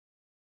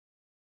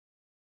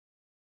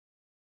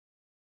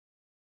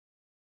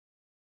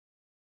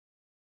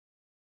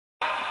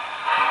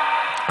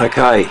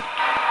Okay,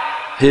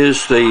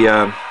 here's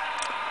the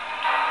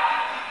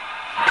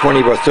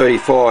 20 by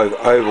 35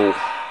 oval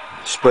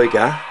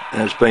speaker,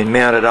 and it's been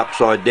mounted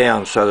upside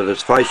down so that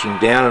it's facing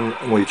down,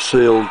 and we've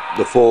sealed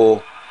the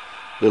 4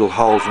 little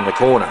holes in the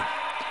corner.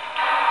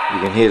 You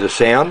can hear the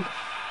sound.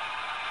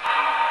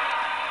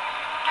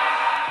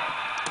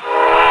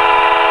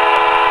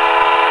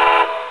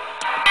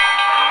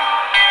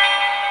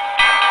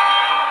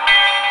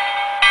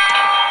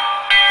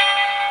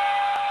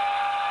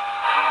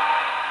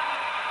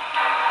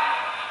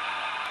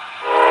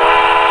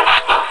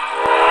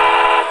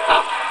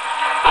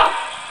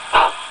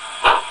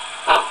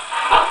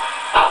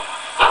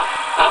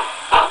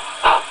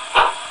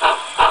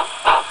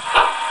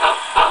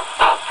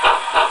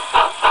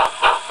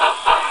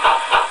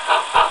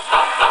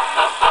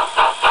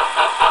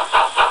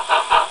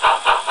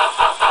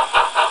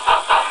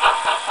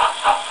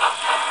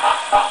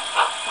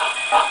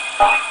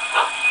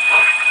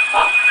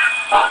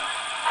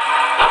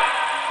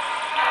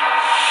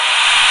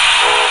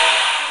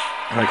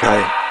 Okay,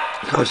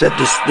 I set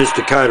this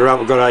decoder up.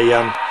 We've got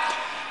a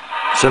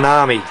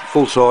Tsunami,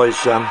 full-size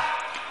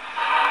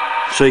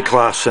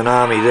C-class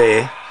Tsunami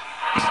there.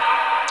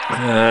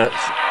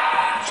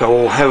 So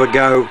we'll have a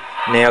go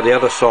now the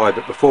other side,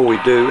 but before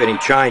we do any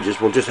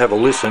changes, we'll just have a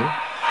listen.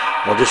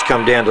 I'll just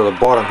come down to the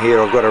bottom here.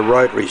 I've got a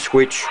rotary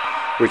switch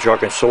which I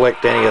can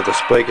select any of the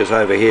speakers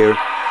over here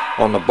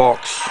on the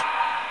box.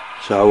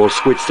 So we'll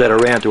switch that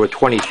around to a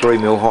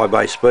 23mm high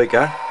bass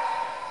speaker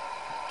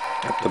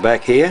up the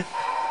back here.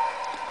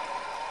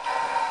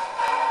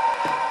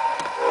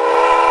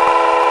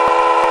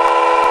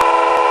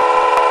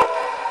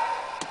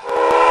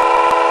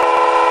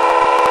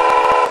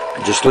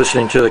 Just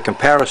listening to the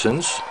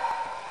comparisons.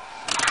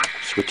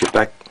 Switch it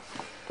back.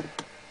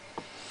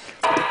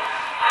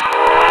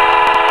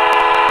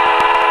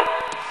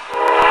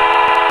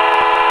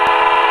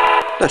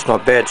 That's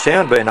not bad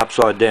sound being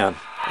upside down.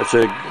 That's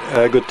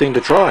a good thing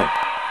to try.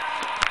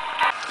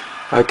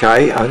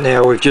 Okay,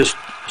 now we've just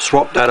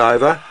swapped that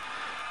over,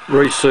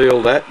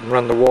 resealed that and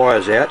run the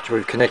wires out, so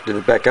we've connected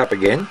it back up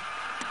again.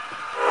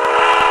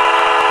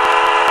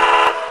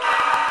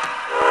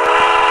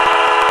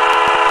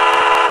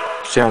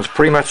 Sounds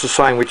pretty much the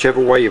same whichever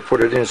way you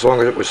put it in, as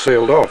long as it was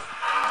sealed off.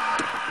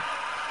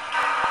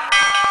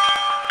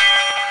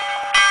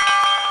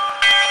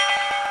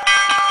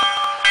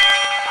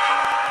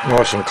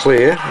 Nice and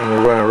clear, and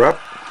we'll run her up.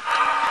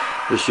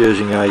 Just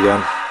using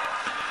a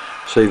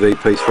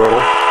CVP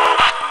throttle.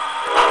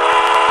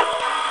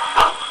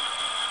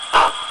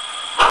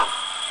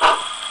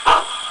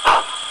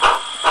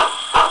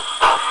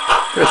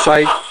 Let's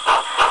say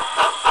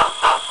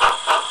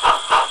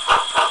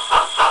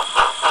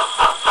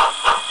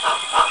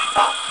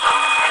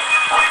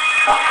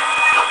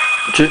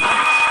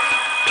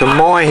to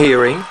my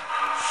hearing,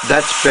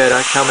 that's better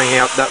coming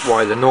out that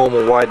way, the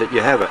normal way that you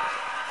have it.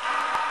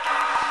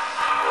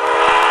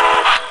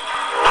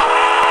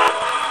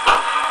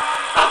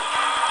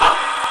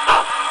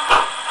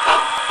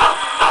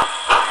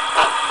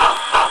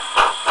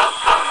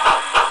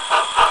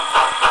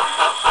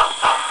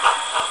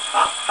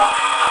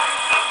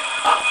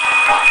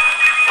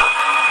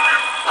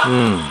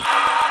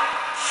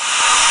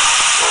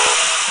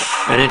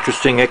 An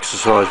interesting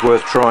exercise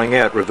worth trying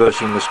out,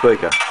 reversing the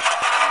speaker.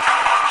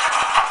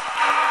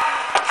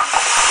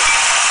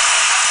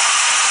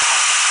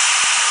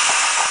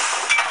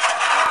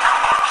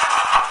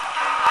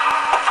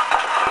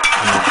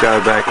 And go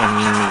back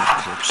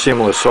and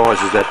similar size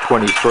as that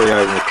 23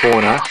 over in the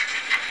corner.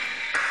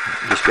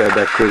 Just go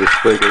back through the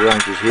speaker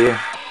ranges here.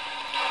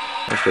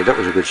 Actually, that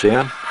was a good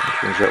sound.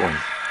 Which one's that one?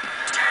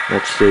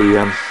 That's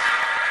the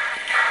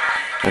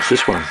that's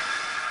this one.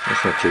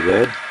 That's not too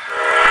bad.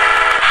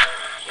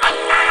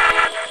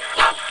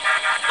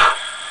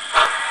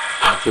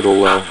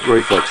 Little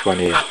reflex one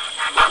here.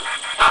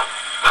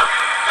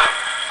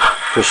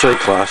 For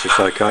C-class it's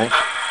okay.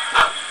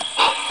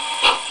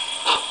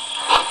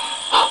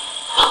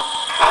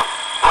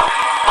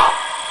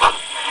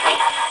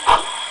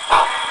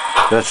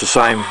 That's the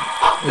same,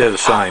 they're the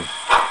same.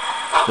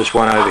 This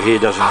one over here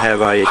doesn't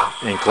have a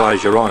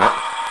enclosure on it.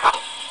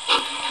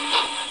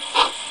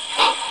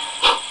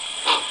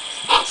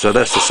 So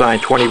that's the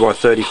same 20 by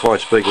 35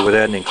 speaker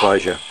without an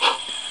enclosure.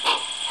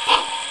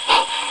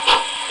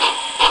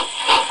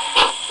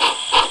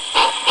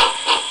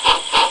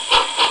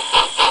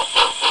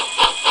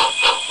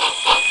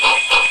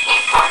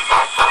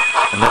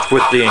 And that's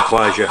with the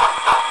enclosure.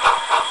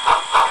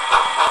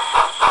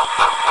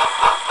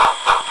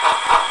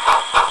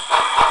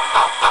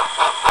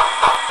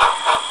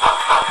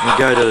 We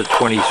go to the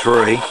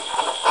 23.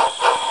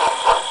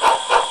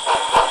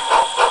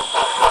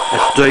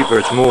 It's deeper,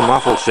 it's more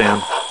muffled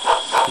sound.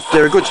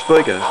 They're a good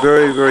speaker,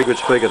 very, very good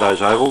speaker,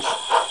 those ovals.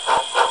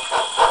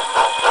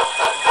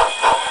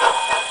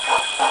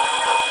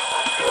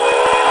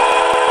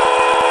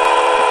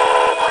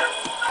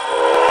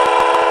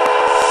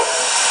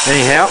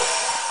 Anyhow,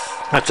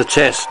 that's a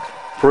test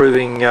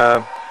proving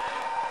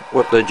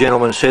what the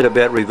gentleman said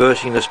about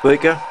reversing the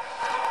speaker.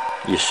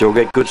 you still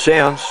get good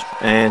sounds,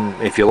 and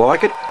if you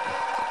like it,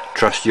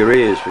 trust your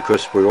ears,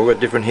 because we've all got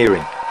different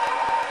hearing.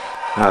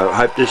 I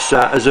hope this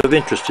is of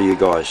interest to you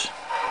guys.